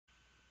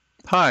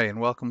Hi, and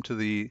welcome to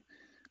the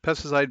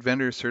Pesticide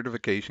Vendor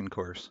Certification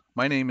course.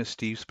 My name is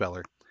Steve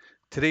Speller.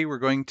 Today we're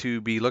going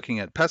to be looking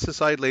at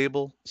pesticide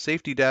label,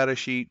 safety data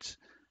sheets,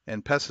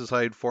 and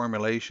pesticide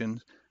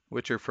formulations,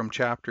 which are from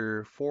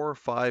Chapter 4,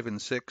 5,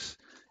 and 6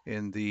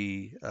 in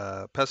the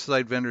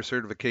Pesticide Vendor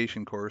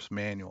Certification course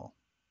manual.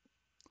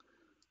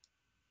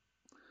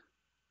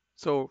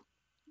 So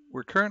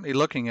we're currently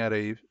looking at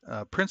a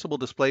principal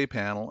display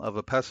panel of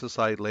a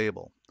pesticide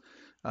label.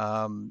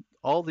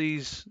 All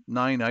these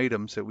 9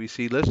 items that we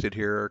see listed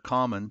here are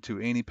common to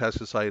any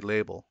pesticide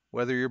label.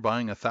 Whether you're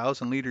buying a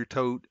 1,000-liter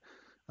tote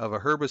of a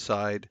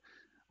herbicide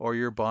or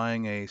you're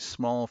buying a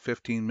small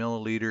 15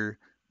 milliliter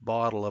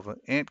bottle of an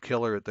ant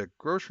killer at the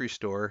grocery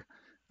store,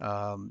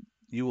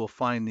 you will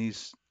find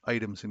these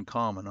items in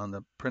common on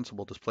the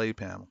principal display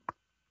panel.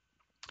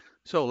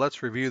 So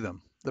let's review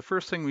them. The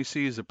first thing we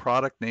see is a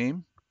product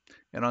name,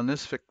 and on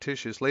this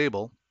fictitious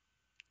label,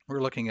 we're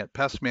looking at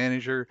Pest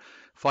Manager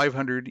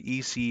 500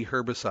 EC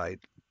herbicide.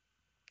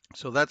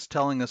 So that's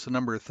telling us a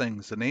number of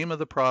things. The name of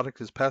the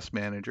product is Pest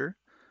Manager.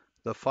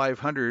 The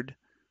 500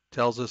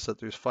 tells us that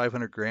there's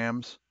 500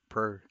 grams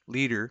per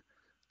liter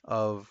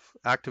of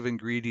active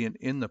ingredient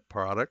in the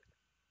product.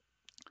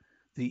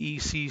 The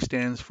EC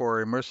stands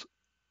for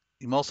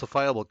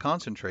emulsifiable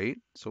concentrate,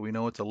 so we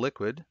know it's a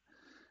liquid,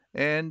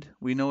 and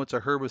we know it's a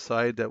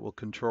herbicide that will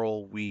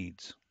control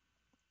weeds.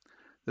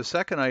 The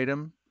second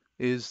item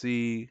is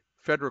the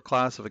federal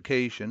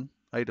classification,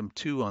 item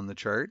 2 on the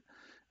chart,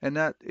 and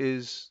that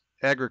is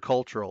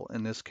agricultural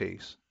in this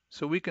case.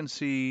 So we can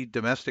see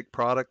domestic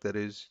product, that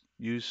is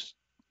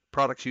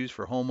products used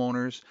for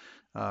homeowners,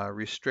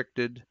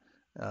 restricted,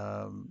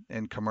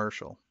 and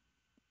commercial.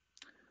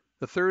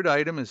 The third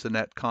item is the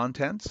net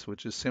contents,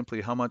 which is simply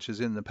how much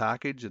is in the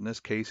package. In this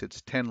case,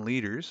 it's 10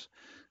 liters.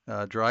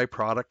 Dry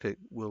product, it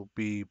will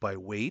be by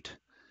weight.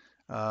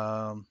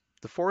 The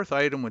fourth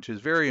item, which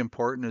is very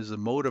important, is the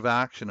mode of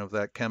action of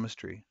that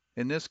chemistry.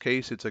 In this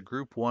case, it's a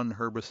group 1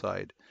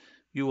 herbicide.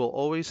 You will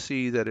always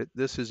see that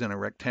this is in a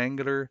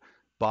rectangular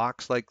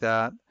box like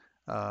that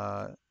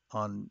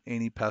on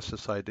any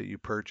pesticide that you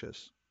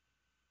purchase.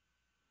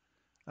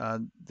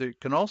 They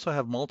can also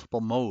have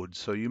multiple modes,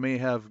 so you may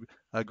have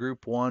a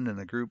group 1 and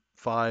a group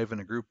 5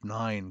 and a group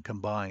 9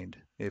 combined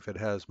if it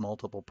has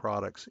multiple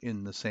products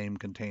in the same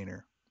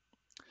container.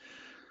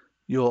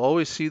 You'll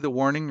always see the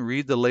warning,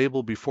 read the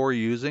label before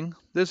using.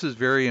 This is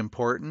very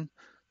important.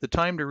 The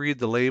time to read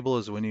the label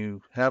is when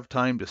you have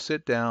time to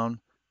sit down,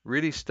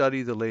 really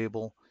study the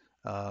label,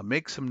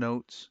 make some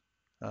notes.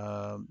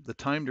 The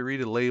time to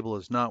read a label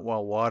is not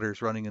while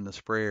water's running in the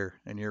sprayer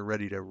and you're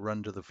ready to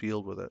run to the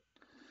field with it.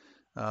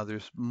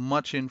 There's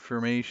much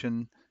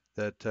information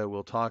that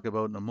we'll talk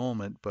about in a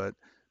moment, but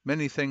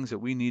many things that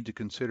we need to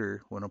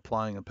consider when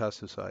applying a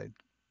pesticide.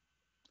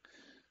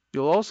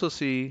 You'll also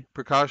see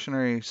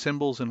precautionary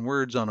symbols and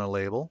words on a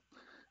label.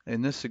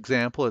 In this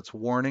example, it's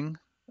warning,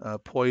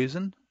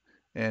 poison,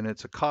 and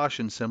it's a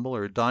caution symbol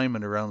or a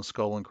diamond around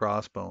skull and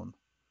crossbone.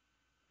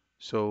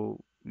 So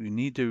you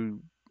need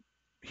to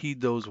heed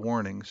those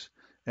warnings,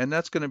 and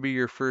that's going to be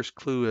your first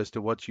clue as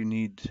to what you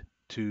need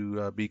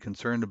to be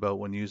concerned about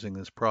when using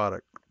this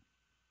product.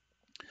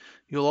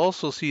 You'll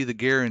also see the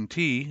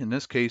guarantee. In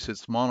this case,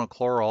 it's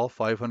monochlorol,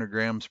 500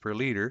 grams per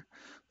liter.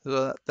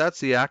 So that's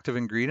the active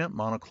ingredient,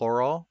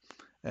 monochlorol,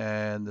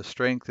 and the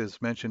strength,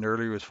 as mentioned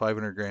earlier, was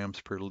 500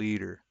 grams per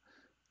liter.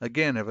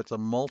 Again, if it's a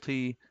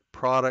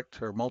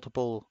multi-product or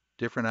multiple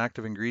different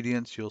active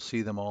ingredients, you'll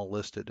see them all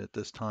listed at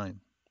this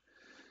time.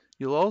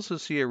 You'll also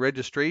see a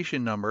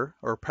registration number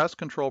or Pest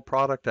Control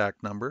Product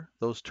Act number.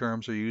 Those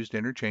terms are used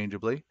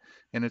interchangeably,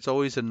 and it's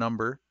always a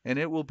number, and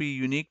it will be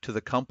unique to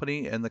the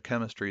company and the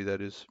chemistry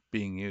that is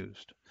being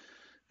used.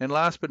 And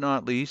last but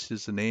not least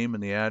is the name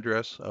and the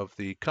address of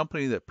the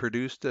company that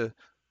produced the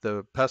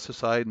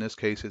pesticide. In this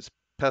case, it's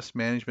Pest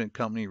Management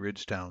Company,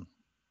 Ridgetown.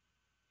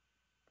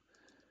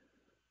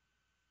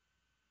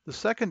 The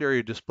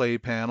secondary display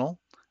panel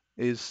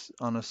is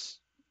on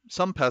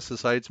some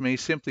pesticides may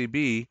simply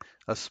be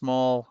a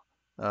small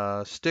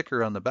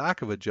sticker on the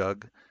back of a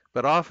jug,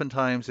 but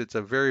oftentimes it's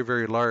a very,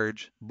 very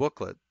large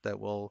booklet that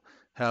will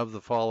have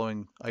the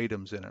following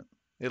items in it.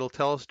 It'll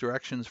tell us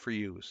directions for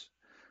use.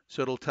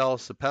 So it'll tell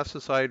us the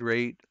pesticide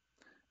rate,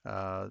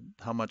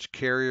 how much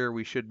carrier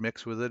we should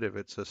mix with it if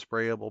it's a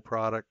sprayable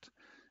product.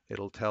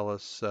 It'll tell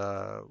us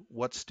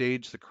what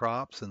stage the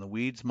crops and the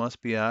weeds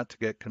must be at to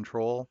get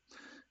control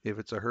if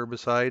it's a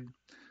herbicide.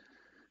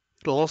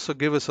 It'll also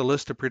give us a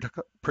list of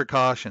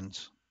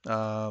precautions,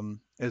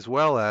 as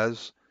well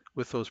as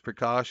with those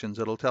precautions,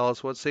 it'll tell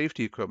us what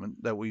safety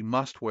equipment that we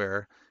must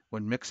wear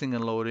when mixing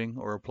and loading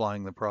or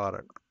applying the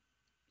product.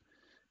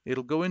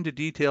 It'll go into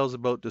details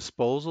about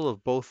disposal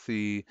of both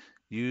the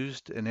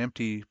used and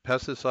empty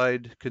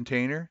pesticide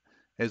container,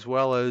 as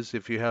well as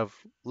if you have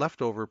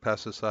leftover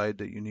pesticide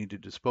that you need to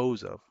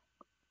dispose of.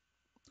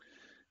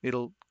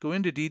 It'll go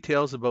into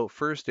details about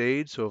first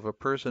aid, so if a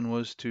person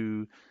was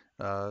to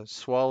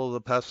swallow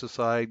the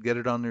pesticide, get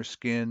it on their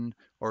skin,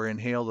 or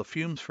inhale the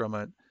fumes from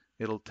it,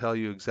 it'll tell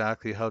you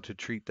exactly how to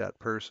treat that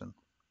person.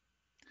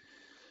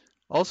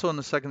 Also on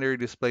the secondary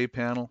display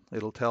panel,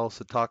 it'll tell us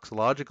the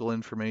toxicological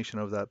information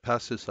of that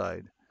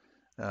pesticide,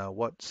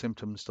 what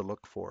symptoms to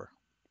look for.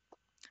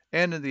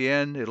 And in the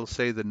end, it'll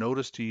say the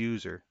notice to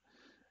user.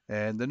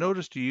 And the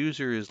notice to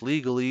user is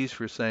legalese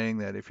for saying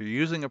that if you're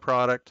using a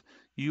product,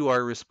 you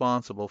are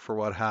responsible for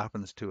what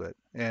happens to it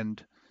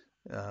and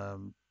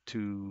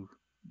to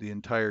the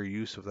entire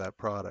use of that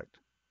product.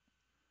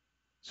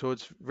 So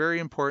it's very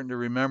important to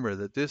remember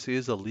that this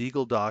is a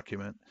legal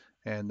document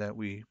and that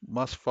we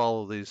must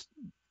follow this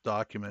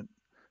document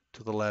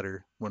to the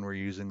letter when we're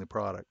using the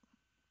product.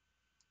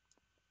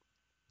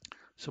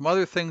 Some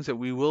other things that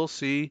we will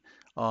see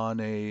on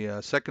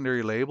a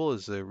secondary label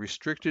is the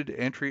restricted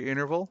entry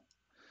interval.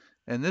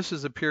 And this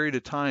is a period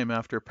of time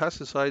after a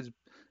pesticide's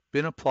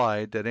been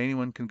applied that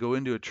anyone can go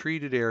into a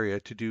treated area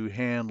to do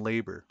hand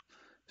labor.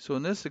 So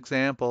in this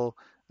example,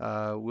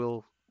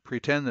 we'll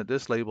pretend that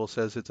this label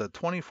says it's a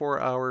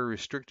 24-hour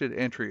restricted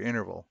entry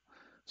interval.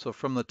 So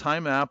from the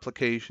time of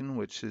application,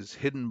 which is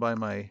hidden by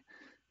my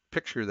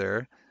picture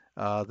there,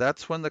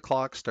 that's when the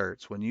clock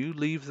starts. When you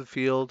leave the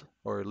field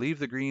or leave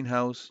the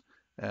greenhouse,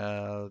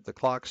 the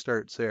clock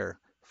starts there.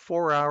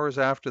 4 hours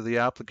after the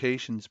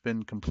application's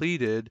been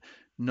completed,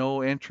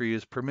 no entry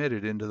is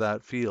permitted into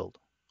that field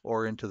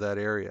or into that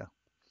area.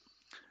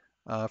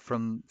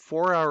 From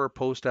 4-hour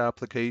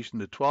post-application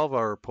to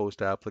 12-hour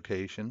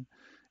post-application,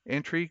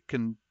 entry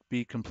can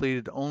be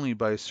completed only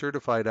by a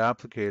certified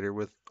applicator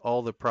with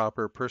all the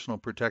proper personal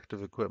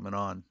protective equipment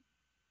on.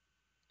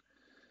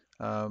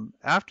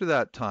 After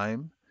that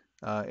time,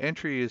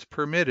 entry is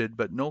permitted,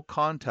 but no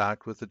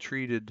contact with the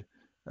treated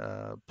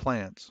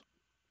plants.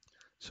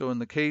 So in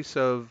the case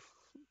of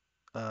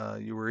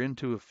you were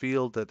into a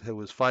field that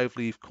was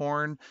 5-leaf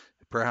corn,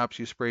 perhaps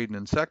you sprayed an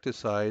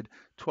insecticide,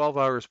 12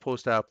 hours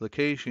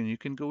post-application, you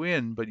can go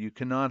in, but you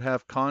cannot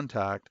have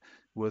contact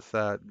with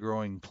that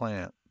growing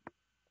plant.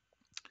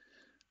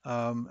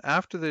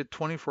 After the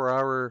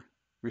 24-hour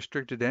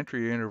restricted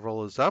entry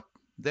interval is up,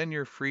 then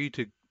you're free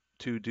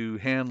to do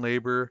hand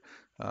labor.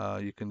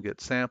 You can get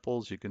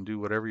samples, you can do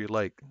whatever you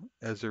like,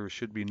 as there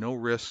should be no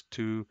risk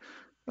to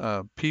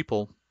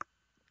people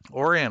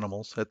or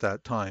animals at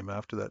that time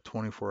after that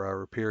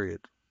 24-hour period.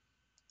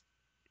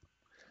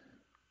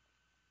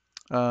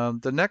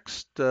 The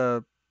next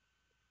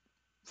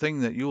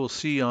thing that you will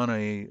see on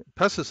a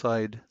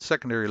pesticide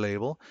secondary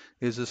label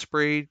is a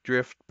spray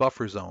drift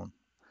buffer zone.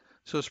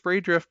 So a spray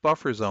drift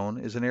buffer zone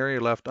is an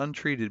area left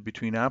untreated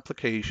between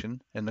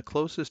application and the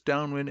closest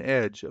downwind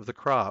edge of the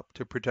crop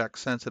to protect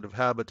sensitive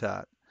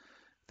habitat.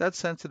 That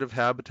sensitive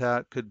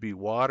habitat could be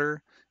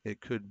water,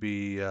 it could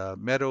be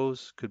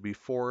meadows, could be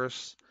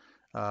forests,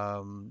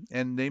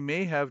 and they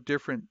may have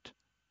different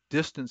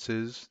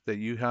distances that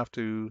you have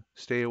to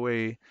stay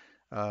away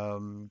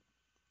from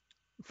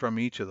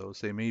each of those.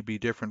 They may be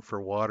different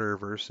for water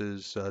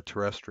versus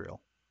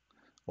terrestrial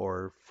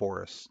or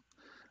forests.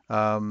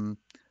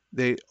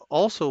 They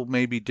also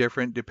may be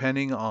different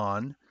depending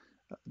on,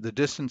 the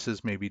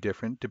distances may be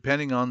different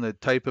depending on the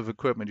type of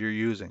equipment you're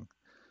using.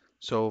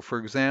 So for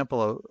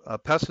example, a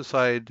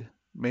pesticide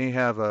may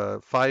have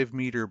a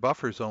 5-meter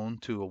buffer zone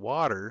to a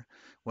water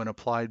when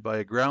applied by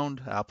a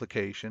ground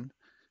application.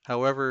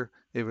 However,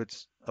 if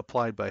it's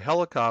applied by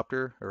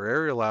helicopter or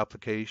aerial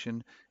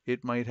application,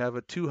 it might have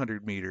a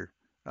 200-meter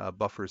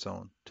buffer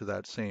zone to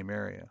that same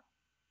area.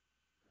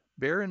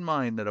 Bear in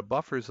mind that a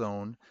buffer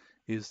zone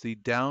is the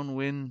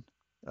downwind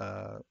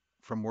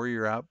from where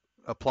you're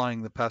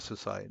applying the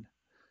pesticide.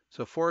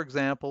 So for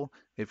example,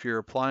 if you're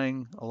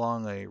applying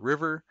along a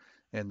river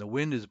and the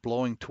wind is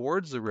blowing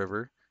towards the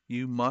river,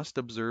 you must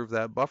observe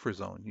that buffer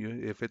zone.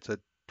 If it's a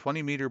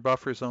 20-meter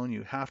buffer zone,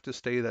 you have to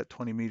stay that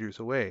 20 meters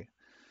away.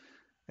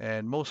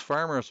 And most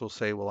farmers will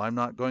say, well, I'm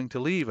not going to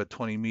leave a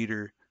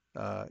 20-meter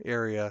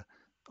area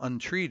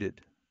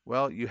untreated.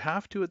 Well, you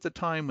have to at the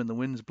time when the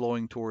wind's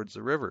blowing towards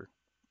the river.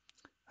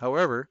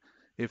 However,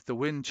 if the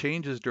wind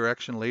changes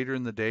direction later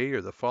in the day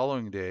or the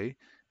following day,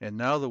 and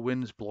now the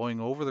wind's blowing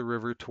over the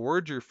river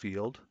towards your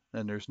field,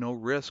 and there's no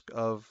risk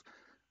of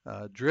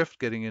drift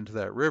getting into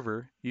that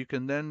river, you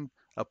can then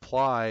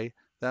apply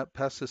that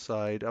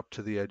pesticide up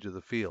to the edge of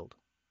the field.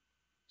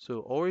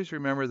 So always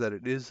remember that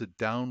it is the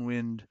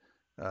downwind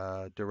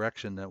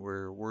direction that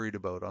we're worried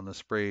about on the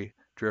spray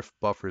drift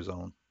buffer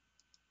zone.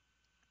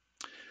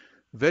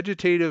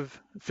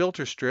 Vegetative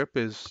filter strip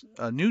is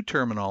a new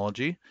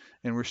terminology,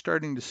 and we're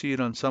starting to see it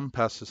on some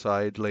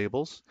pesticide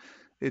labels.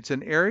 It's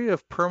an area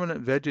of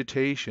permanent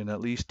vegetation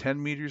at least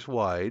 10 meters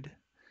wide,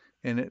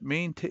 and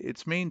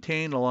it's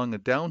maintained along a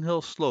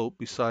downhill slope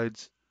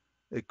besides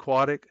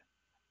aquatic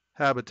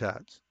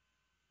habitats.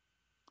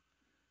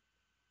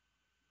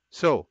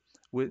 So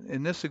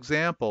in this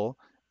example,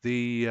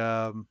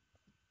 what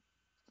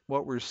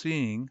we're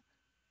seeing,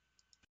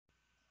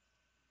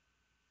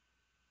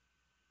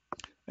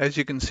 as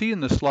you can see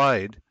in the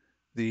slide,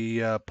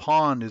 the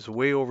pond is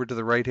way over to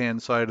the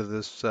right-hand side of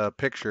this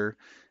picture.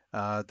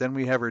 Then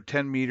we have our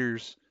 10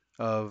 meters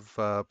of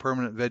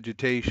permanent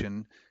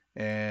vegetation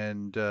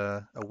and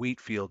a wheat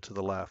field to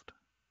the left.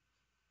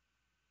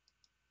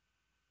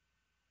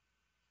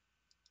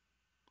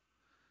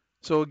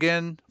 So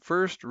again,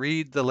 first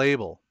read the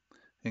label,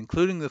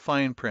 including the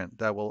fine print.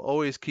 That will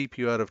always keep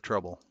you out of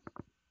trouble.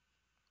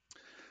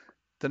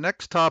 The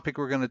next topic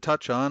we're going to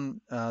touch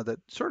on that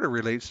sort of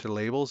relates to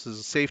labels is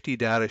a safety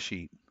data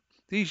sheet.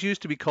 These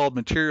used to be called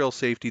material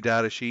safety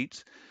data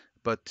sheets,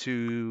 but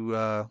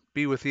to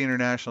be with the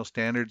international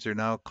standards, they're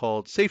now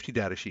called safety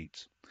data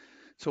sheets.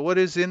 So what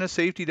is in a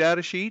safety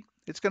data sheet?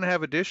 It's going to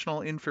have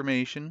additional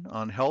information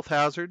on health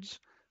hazards,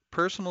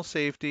 personal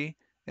safety,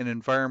 and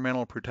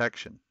environmental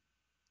protection.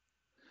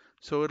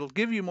 So it'll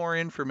give you more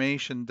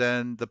information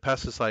than the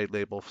pesticide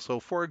label.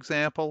 So for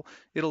example,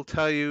 it'll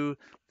tell you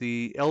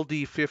the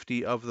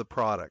LD50 of the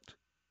product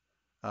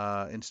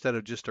instead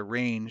of just a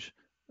range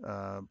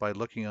by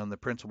looking on the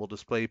principal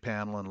display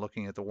panel and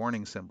looking at the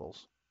warning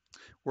symbols.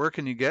 Where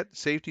can you get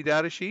safety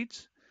data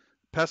sheets?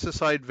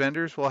 Pesticide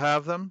vendors will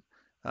have them.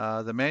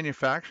 The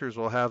manufacturers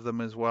will have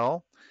them as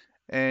well.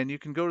 And you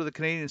can go to the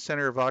Canadian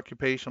Centre of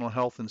Occupational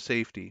Health and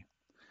Safety.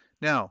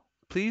 Now,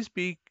 please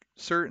be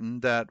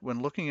certain that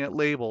when looking at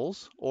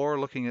labels or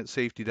looking at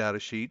safety data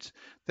sheets,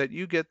 that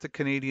you get the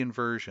Canadian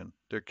version.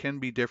 There can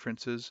be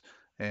differences,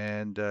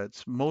 and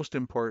it's most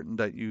important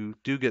that you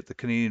do get the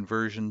Canadian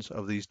versions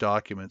of these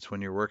documents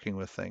when you're working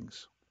with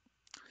things.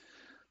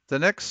 The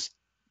next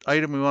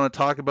item we want to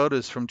talk about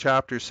is from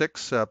Chapter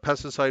 6,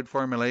 Pesticide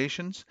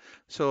Formulations.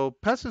 So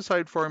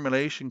pesticide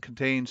formulation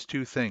contains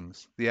two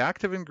things, the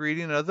active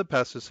ingredient of the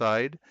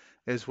pesticide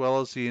as well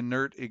as the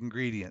inert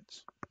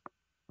ingredients.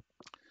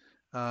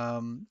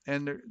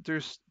 And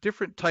there's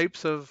different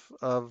types of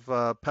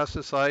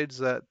pesticides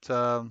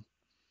that,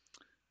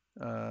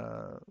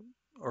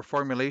 or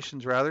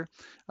formulations rather.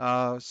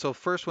 So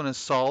first one is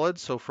solid.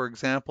 So for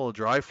example, a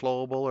dry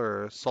flowable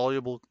or a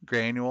soluble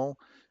granule.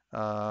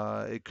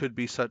 It could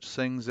be such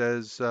things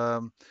as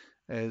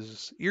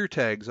ear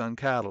tags on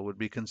cattle would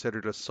be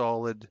considered a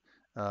solid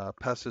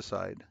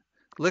pesticide.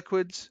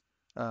 Liquids,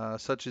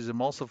 such as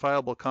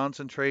emulsifiable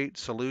concentrate,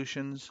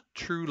 solutions,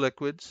 true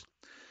liquids.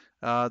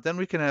 Then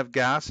we can have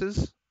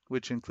gases,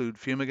 which include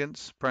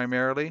fumigants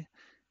primarily,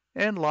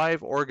 and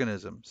live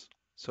organisms,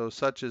 so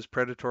such as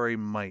predatory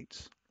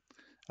mites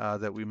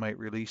that we might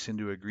release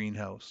into a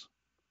greenhouse.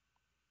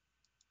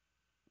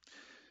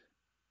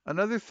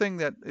 Another thing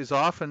that is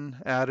often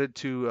added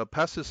to a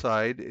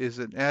pesticide is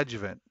an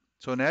adjuvant.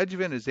 So an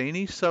adjuvant is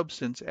any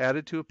substance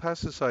added to a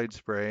pesticide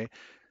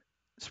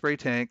spray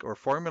tank, or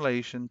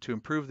formulation to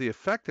improve the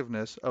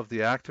effectiveness of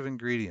the active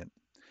ingredient.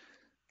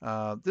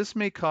 This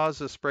may cause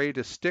the spray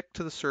to stick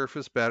to the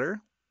surface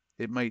better.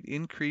 It might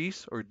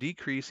increase or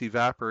decrease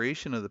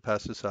evaporation of the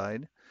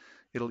pesticide.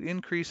 It'll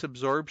increase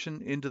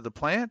absorption into the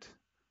plant,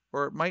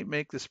 or it might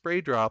make the spray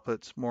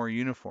droplets more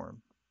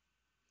uniform.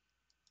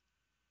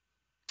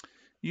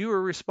 You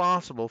are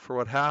responsible for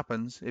what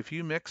happens if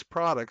you mix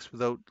products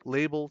without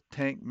labeled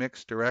tank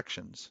mix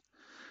directions.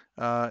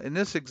 In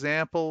this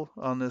example,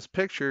 on this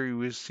picture, you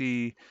will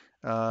see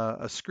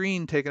a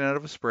screen taken out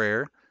of a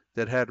sprayer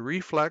that had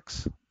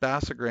Reflex,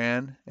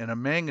 Basagran, and a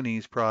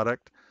manganese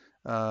product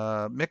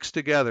mixed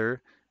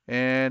together,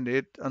 and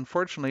it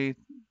unfortunately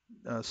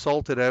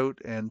salted out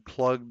and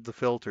plugged the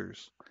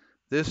filters.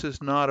 This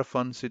is not a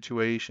fun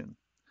situation.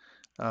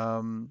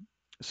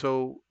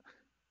 So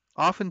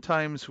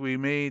oftentimes we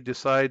may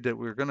decide that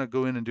we're going to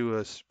go in and do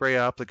a spray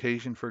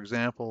application, for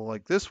example,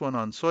 like this one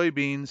on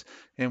soybeans,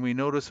 and we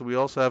notice that we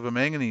also have a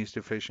manganese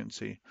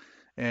deficiency.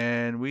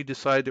 And we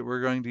decide that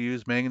we're going to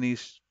use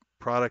manganese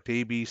product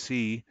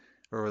ABC,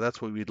 or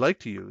that's what we'd like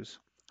to use.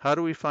 How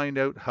do we find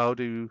out how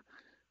to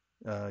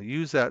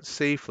use that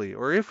safely,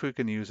 or if we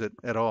can use it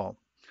at all?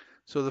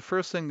 So the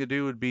first thing to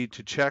do would be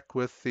to check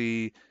with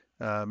the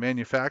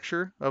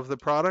manufacturer of the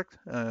product.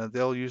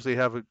 They'll usually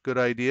have a good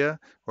idea,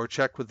 or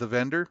check with the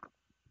vendor.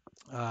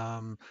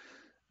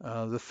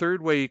 The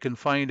third way you can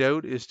find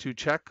out is to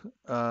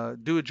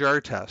do a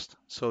jar test.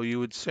 So you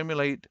would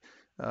simulate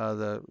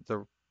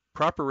the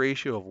proper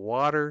ratio of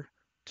water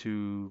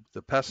to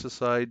the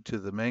pesticide to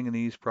the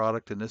manganese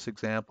product in this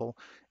example,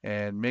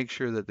 and make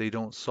sure that they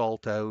don't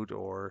salt out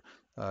or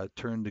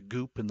turn to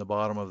goop in the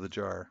bottom of the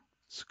jar.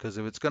 Because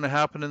if it's going to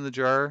happen in the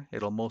jar,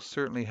 it'll most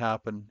certainly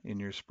happen in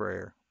your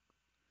sprayer.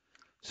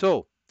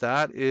 So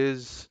that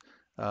is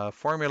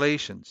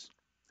formulations.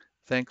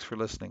 Thanks for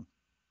listening.